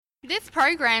This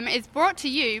program is brought to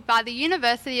you by the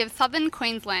University of Southern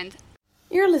Queensland.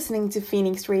 You're listening to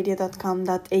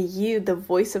phoenixradio.com.au, the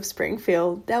voice of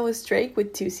Springfield. That was Drake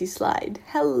with 2C Slide.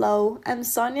 Hello, I'm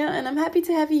Sonia, and I'm happy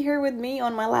to have you here with me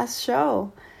on my last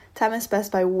show. Time has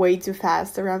passed by way too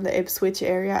fast around the Ipswich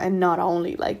area, and not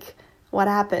only, what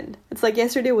happened? It's like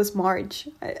yesterday was March.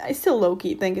 I still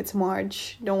low-key think it's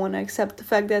March. Don't want to accept the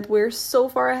fact that we're so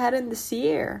far ahead in this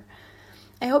year.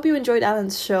 I hope you enjoyed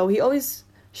Alan's show. He always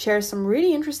shares some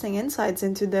really interesting insights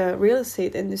into the real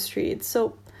estate industry. It's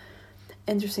so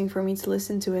interesting for me to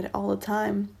listen to it all the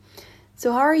time.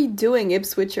 So how are you doing,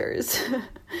 Ipswichers?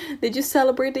 Did you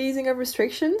celebrate the easing of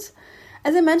restrictions?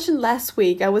 As I mentioned last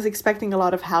week, I was expecting a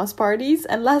lot of house parties,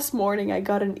 and last morning I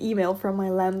got an email from my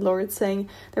landlord saying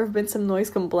there have been some noise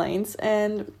complaints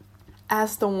and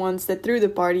asked the ones that threw the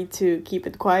party to keep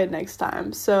it quiet next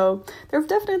time. So there have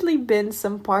definitely been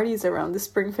some parties around the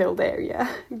Springfield area.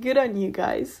 Good on you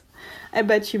guys. I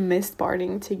bet you missed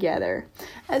partying together.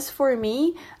 As for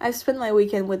me, I spent my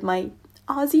weekend with my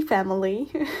Aussie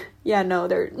family. Yeah, no,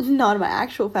 they're not my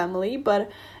actual family, but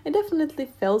it definitely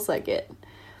feels like it.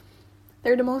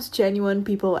 They're the most genuine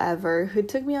people ever who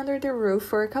took me under their roof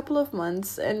for a couple of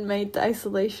months and made the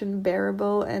isolation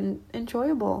bearable and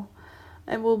enjoyable.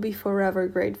 I will be forever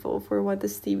grateful for what the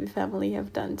Stevie family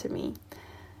have done to me.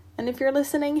 And if you're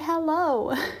listening,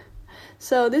 hello!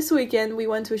 So this weekend we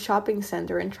went to a shopping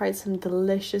center and tried some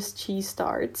delicious cheese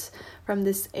tarts from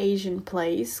this Asian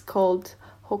place called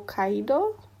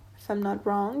Hokkaido, if I'm not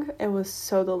wrong. It was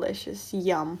so delicious,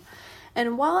 yum.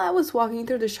 And while I was walking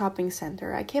through the shopping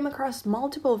center, I came across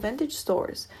multiple vintage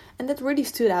stores, and that really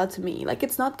stood out to me.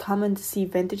 It's not common to see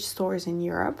vintage stores in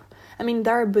Europe. I mean,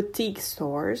 there are boutique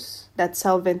stores that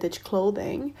sell vintage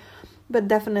clothing, but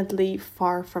definitely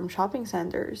far from shopping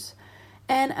centers.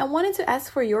 And I wanted to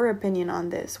ask for your opinion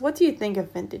on this. What do you think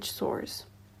of vintage stores?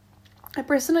 I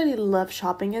personally love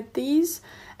shopping at these,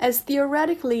 as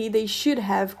theoretically they should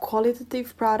have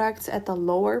qualitative products at a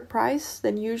lower price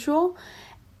than usual.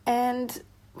 And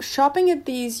shopping at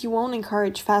these, you won't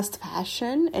encourage fast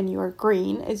fashion and you're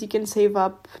green, as you can save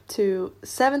up to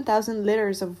 7,000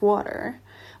 liters of water,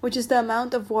 which is the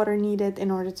amount of water needed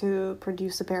in order to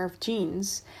produce a pair of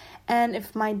jeans. And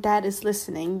if my dad is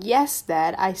listening, yes,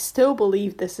 Dad, I still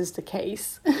believe this is the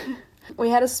case. We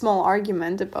had a small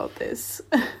argument about this.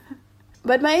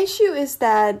 But my issue is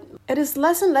that it is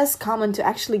less and less common to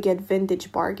actually get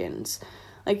vintage bargains.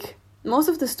 Most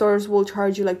of the stores will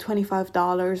charge you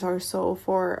 $25 or so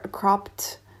for a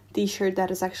cropped t-shirt that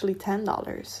is actually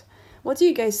 $10. What do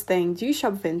you guys think? Do you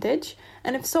shop vintage?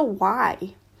 And if so,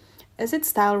 why? Is it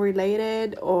style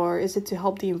related or is it to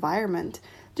help the environment?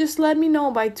 Just let me know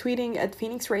by tweeting at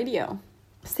Phoenix Radio.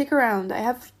 Stick around, I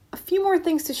have a few more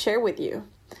things to share with you.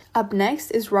 Up next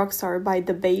is Rockstar by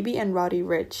The Baby and Roddy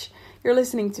Ricch. You're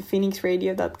listening to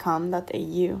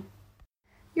phoenixradio.com.au.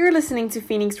 You're listening to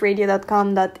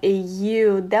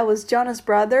phoenixradio.com.au. That was Jonas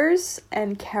Brothers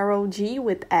and Karol G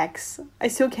with X. I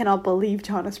still cannot believe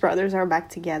Jonas Brothers are back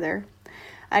together.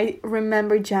 I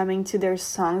remember jamming to their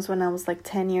songs when I was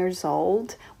 10 years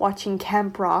old, watching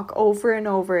Camp Rock over and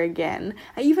over again.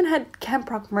 I even had Camp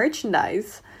Rock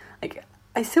merchandise.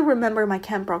 I still remember my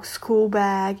Camp Rock school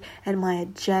bag and my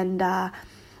agenda.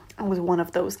 I was one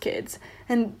of those kids.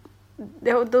 And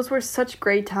those were such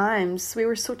great times. We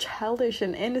were so childish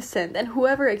and innocent. And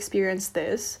whoever experienced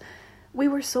this, we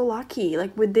were so lucky.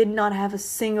 We did not have a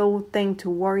single thing to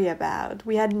worry about.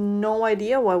 We had no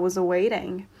idea what was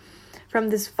awaiting. From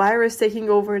this virus taking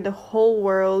over the whole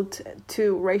world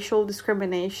to racial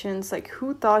discriminations,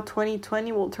 who thought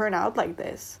 2020 will turn out like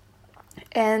this?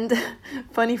 And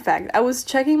funny fact, I was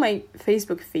checking my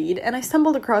Facebook feed and I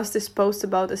stumbled across this post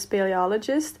about a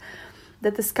speleologist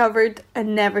that discovered a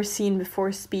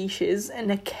never-seen-before species in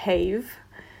a cave.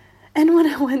 And when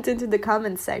I went into the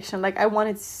comments section, I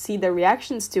wanted to see the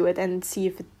reactions to it and see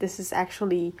if this is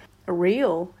actually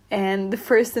real. And the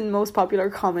first and most popular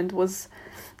comment was,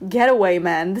 "Get away,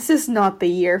 man, this is not the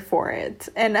year for it."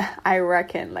 And I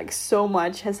reckon, so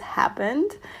much has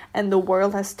happened and the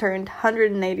world has turned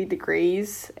 180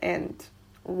 degrees. And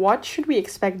what should we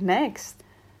expect next?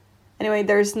 Anyway,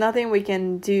 there's nothing we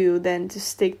can do than to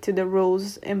stick to the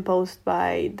rules imposed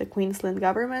by the Queensland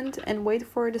government and wait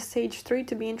for the stage 3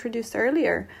 to be introduced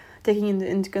earlier, taking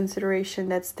into consideration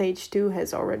that stage 2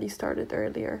 has already started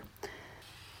earlier.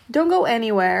 Don't go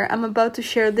anywhere. I'm about to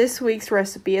share this week's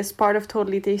recipe as part of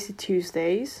Totally Tasty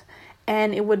Tuesdays,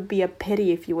 and it would be a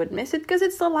pity if you would miss it because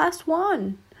it's the last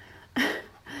one.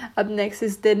 Up next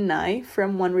is Didn't I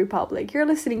from One Republic. You're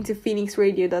listening to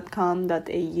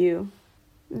phoenixradio.com.au.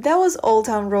 That was Old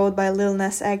Town Road by Lil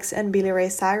Nas X and Billy Ray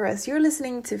Cyrus. You're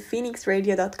listening to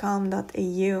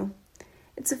phoenixradio.com.au.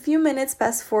 It's a few minutes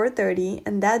past 4:30,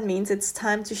 and that means it's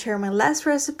time to share my last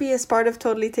recipe as part of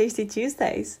Totally Tasty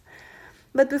Tuesdays.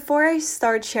 But before I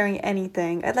start sharing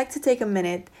anything, I'd like to take a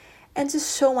minute and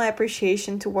just show my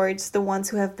appreciation towards the ones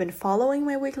who have been following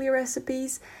my weekly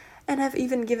recipes and have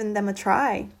even given them a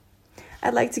try.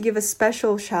 I'd like to give a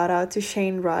special shout out to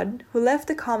Shane Rudd, who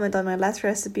left a comment on my last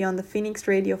recipe on the Phoenix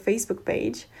Radio Facebook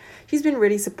page. She's been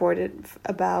really supportive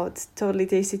about Totally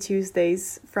Tasty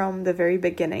Tuesdays from the very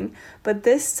beginning, but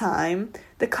this time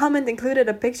the comment included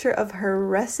a picture of her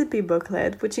recipe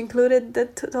booklet, which included the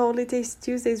Totally Tasty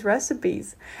Tuesdays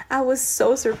recipes. I was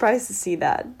so surprised to see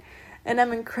that, and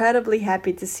I'm incredibly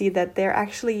happy to see that they're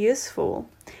actually useful.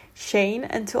 Shane,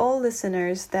 and to all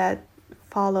listeners that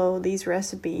follow these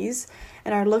recipes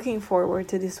and are looking forward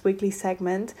to this weekly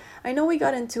segment, I know we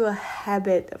got into a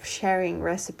habit of sharing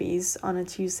recipes on a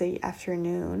Tuesday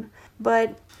afternoon,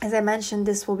 but as I mentioned,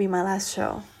 this will be my last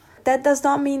show. That does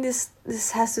not mean this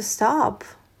has to stop.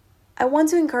 I want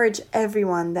to encourage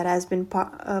everyone that has been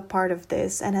part of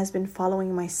this and has been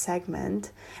following my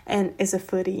segment and is a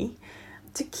foodie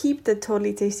to keep the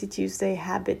Totally Tasty Tuesday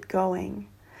habit going.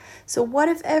 So what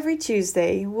if every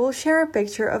Tuesday we'll share a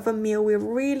picture of a meal we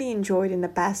really enjoyed in the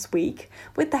past week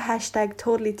with the hashtag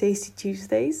Totally Tasty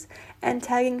Tuesdays and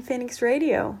tagging Phoenix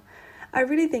Radio? I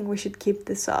really think we should keep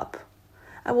this up.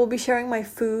 I will be sharing my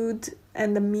food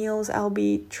and the meals I'll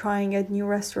be trying at new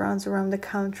restaurants around the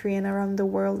country and around the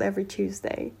world every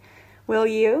Tuesday. Will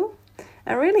you?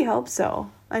 I really hope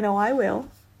so. I know I will.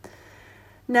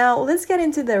 Now, let's get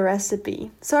into the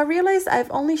recipe. So I realized I've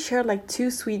only shared like 2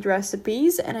 sweet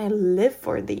recipes and I live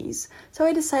for these. So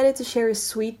I decided to share a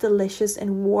sweet, delicious,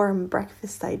 and warm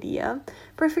breakfast idea,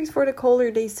 perfect for the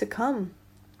colder days to come.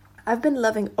 I've been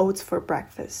loving oats for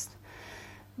breakfast.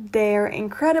 They're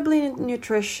incredibly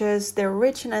nutritious, they're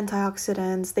rich in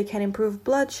antioxidants, they can improve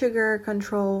blood sugar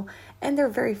control, and they're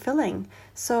very filling.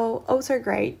 So oats are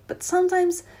great, but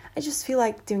sometimes I just feel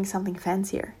like doing something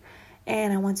fancier.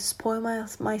 And I want to spoil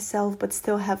myself but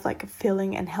still have like a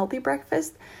filling and healthy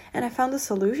breakfast, and I found a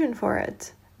solution for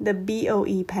it. The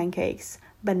BOE pancakes,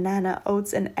 banana,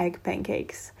 oats, and egg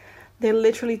pancakes. They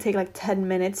literally take like 10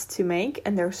 minutes to make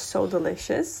and they're so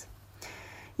delicious.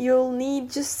 You'll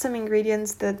need just some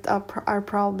ingredients that are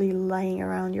probably lying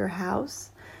around your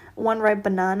house. 1 ripe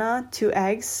banana, 2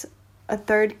 eggs, a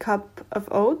 1/3 cup of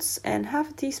oats, and half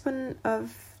a teaspoon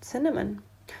of cinnamon.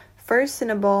 First, in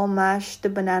a bowl, mash the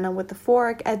banana with a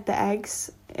fork, add the eggs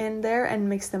in there and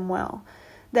mix them well.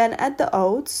 Then add the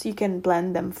oats. You can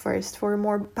blend them first for a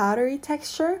more powdery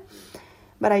texture,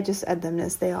 but I just add them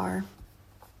as they are.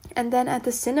 And then add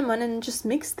the cinnamon and just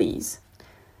mix these.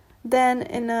 Then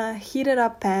in a heated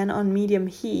up pan on medium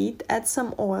heat, add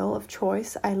some oil of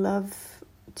choice. I love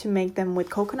to make them with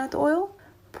coconut oil.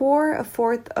 Pour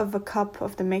 1/4 of a cup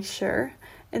of the mixture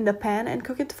in the pan and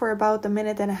cook it for about 1.5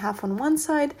 minutes on one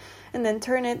side, and then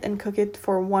turn it and cook it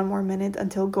for 1 more minute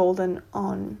until golden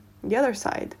on the other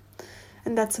side.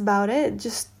 And that's about it.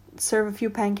 Just serve a few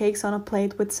pancakes on a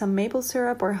plate with some maple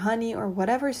syrup or honey or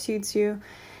whatever suits you,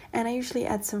 and I usually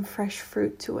add some fresh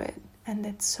fruit to it, and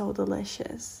it's so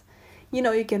delicious. You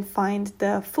know, you can find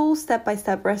the full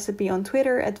step-by-step recipe on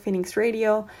Twitter at Phoenix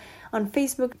Radio, on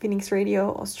Facebook Phoenix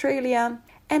Radio Australia,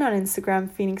 and on Instagram,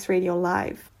 Phoenix Radio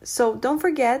Live. So don't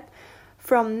forget,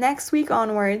 from next week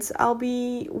onwards, I'll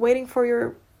be waiting for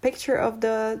your picture of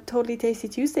the Totally Tasty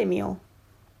Tuesday meal.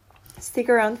 Stick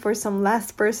around for some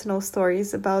last personal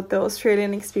stories about the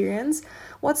Australian experience,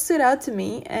 what stood out to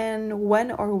me, and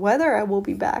when or whether I will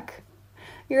be back.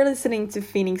 You're listening to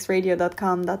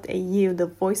phoenixradio.com.au, the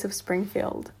voice of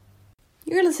Springfield.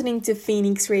 You're listening to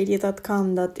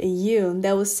phoenixradio.com.au.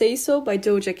 That was Say So by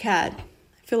Doja Cat. I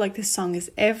feel like this song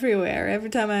is everywhere. Every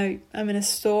time I'm in a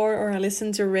store or I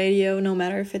listen to radio, no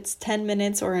matter if it's 10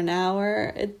 minutes or an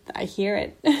hour, I hear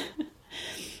it.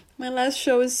 My last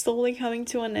show is slowly coming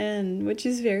to an end, which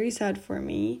is very sad for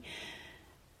me.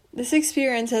 This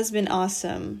experience has been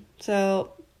awesome.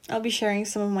 So I'll be sharing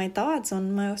some of my thoughts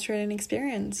on my Australian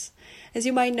experience. As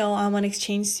you might know, I'm an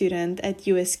exchange student at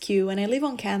USQ and I live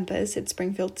on campus at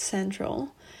Springfield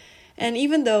Central. And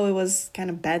even though it was kind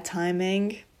of bad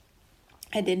timing,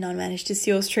 I did not manage to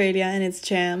see Australia and its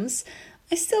jams,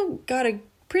 I still got a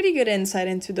pretty good insight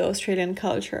into the Australian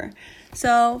culture.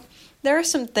 So there are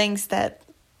some things that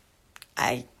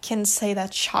I can say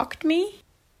that shocked me.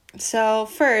 So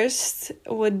first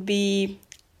would be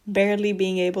barely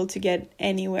being able to get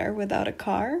anywhere without a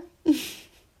car.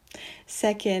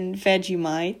 Second,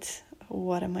 Vegemite.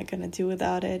 What am I going to do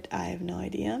without it? I have no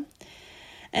idea.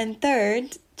 And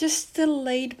third, just the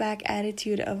laid-back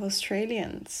attitude of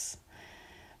Australians.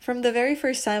 From the very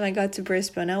first time I got to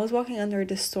Brisbane, I was walking under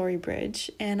the Story Bridge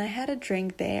and I had a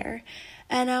drink there.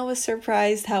 And I was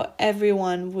surprised how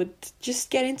everyone would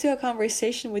just get into a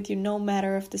conversation with you no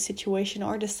matter of the situation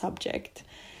or the subject.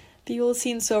 People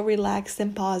seemed so relaxed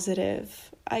and positive.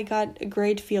 I got a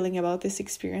great feeling about this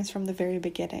experience from the very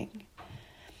beginning.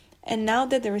 And now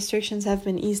that the restrictions have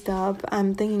been eased up,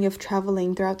 I'm thinking of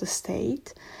traveling throughout the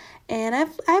state. And I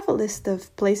have a list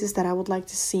of places that I would like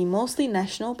to see, mostly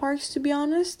national parks to be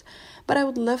honest, but I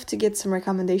would love to get some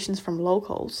recommendations from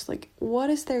locals, like what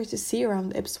is there to see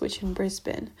around Ipswich and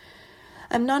Brisbane.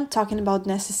 I'm not talking about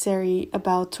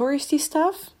touristy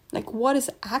stuff, like what is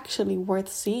actually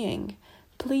worth seeing.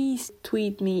 Please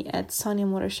tweet me at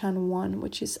SoniaMuresan1,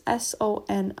 which is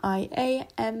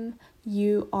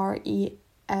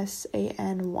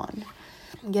SoniaMuresan1.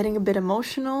 I'm getting a bit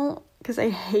emotional because I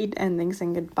hate endings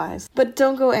and goodbyes. But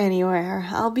don't go anywhere.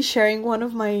 I'll be sharing one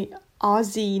of my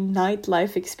Aussie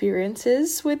nightlife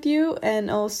experiences with you,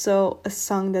 and also a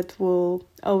song that will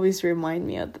always remind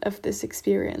me of this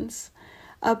experience.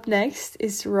 Up next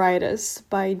is Ride Us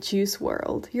by Juice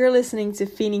WRLD. You're listening to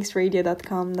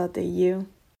phoenixradio.com.au.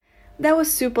 That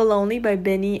was Super Lonely by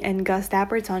Benny and Gus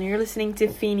Dapperton. You're listening to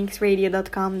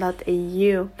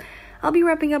phoenixradio.com.au. I'll be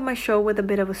wrapping up my show with a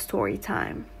bit of a story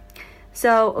time.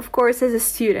 So, of course, as a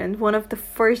student, one of the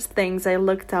first things I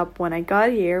looked up when I got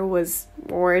here was,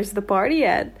 where's the party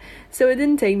at? So it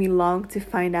didn't take me long to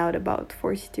find out about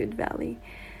Fortitude Valley.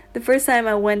 The first time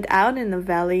I went out in the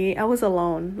valley, I was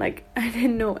alone. Like, I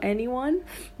didn't know anyone,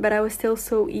 but I was still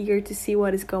so eager to see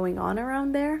what is going on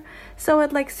around there. So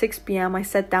at like 6 p.m., I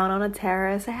sat down on a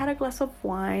terrace, I had a glass of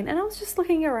wine, and I was just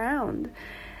looking around.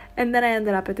 And then I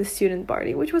ended up at the student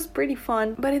party, which was pretty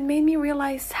fun, but it made me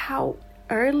realize how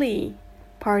early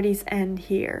parties end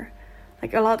here.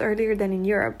 Like a lot earlier than in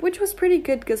Europe, which was pretty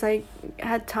good because I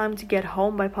had time to get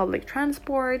home by public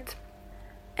transport.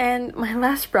 And my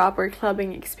last proper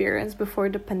clubbing experience before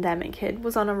the pandemic hit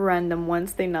was on a random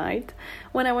Wednesday night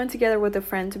when I went together with a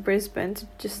friend to Brisbane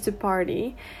to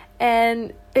party.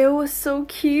 And it was so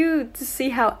cute to see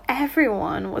how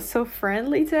everyone was so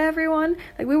friendly to everyone.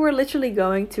 Like, we were literally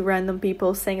going to random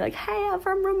people saying like, hey, I'm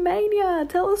from Romania.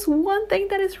 Tell us one thing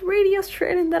that is really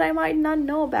Australian that I might not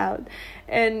know about.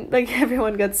 And like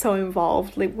everyone got so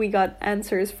involved. Like, we got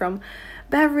answers from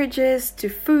beverages to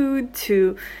food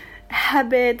to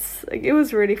habits. Like, it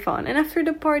was really fun. And after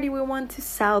the party we went to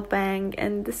South Bank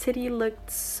and the city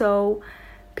looked so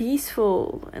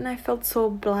peaceful and I felt so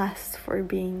blessed for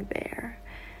being there.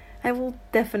 I will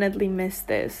definitely miss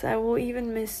this. I will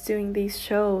even miss doing these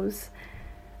shows.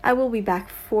 I will be back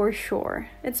for sure.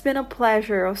 It's been a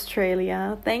pleasure,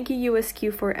 Australia. Thank you,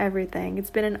 USQ, for everything. It's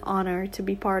been an honor to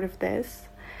be part of this.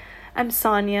 I'm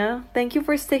Sonia. Thank you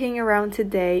for sticking around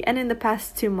today and in the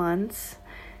past 2 months.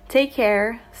 Take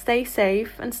care, stay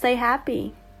safe, and stay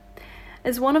happy.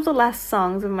 As one of the last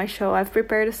songs of my show, I've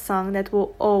prepared a song that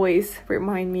will always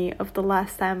remind me of the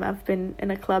last time I've been in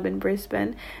a club in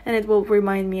Brisbane, and it will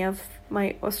remind me of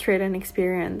my Australian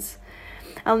experience.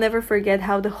 I'll never forget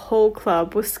how the whole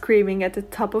club was screaming at the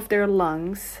top of their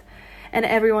lungs, and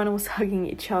everyone was hugging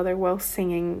each other while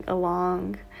singing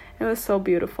along. It was so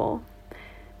beautiful.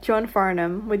 John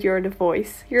Farnham with You're the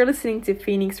Voice. You're listening to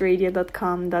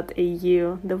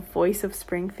phoenixradio.com.au, the voice of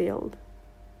Springfield.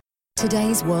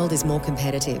 Today's world is more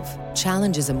competitive,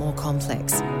 challenges are more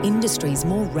complex, industries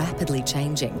more rapidly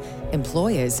changing,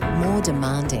 employers more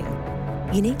demanding.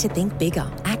 You need to think bigger,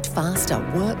 act faster,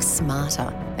 work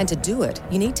smarter. And to do it,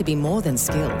 you need to be more than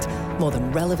skilled, more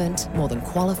than relevant, more than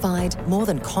qualified, more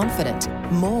than confident,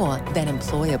 more than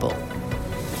employable.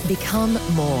 Become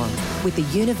more with the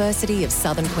University of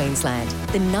Southern Queensland,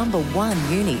 the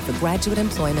 #1 uni for graduate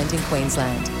employment in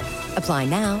Queensland. Apply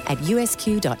now at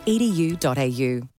usq.edu.au.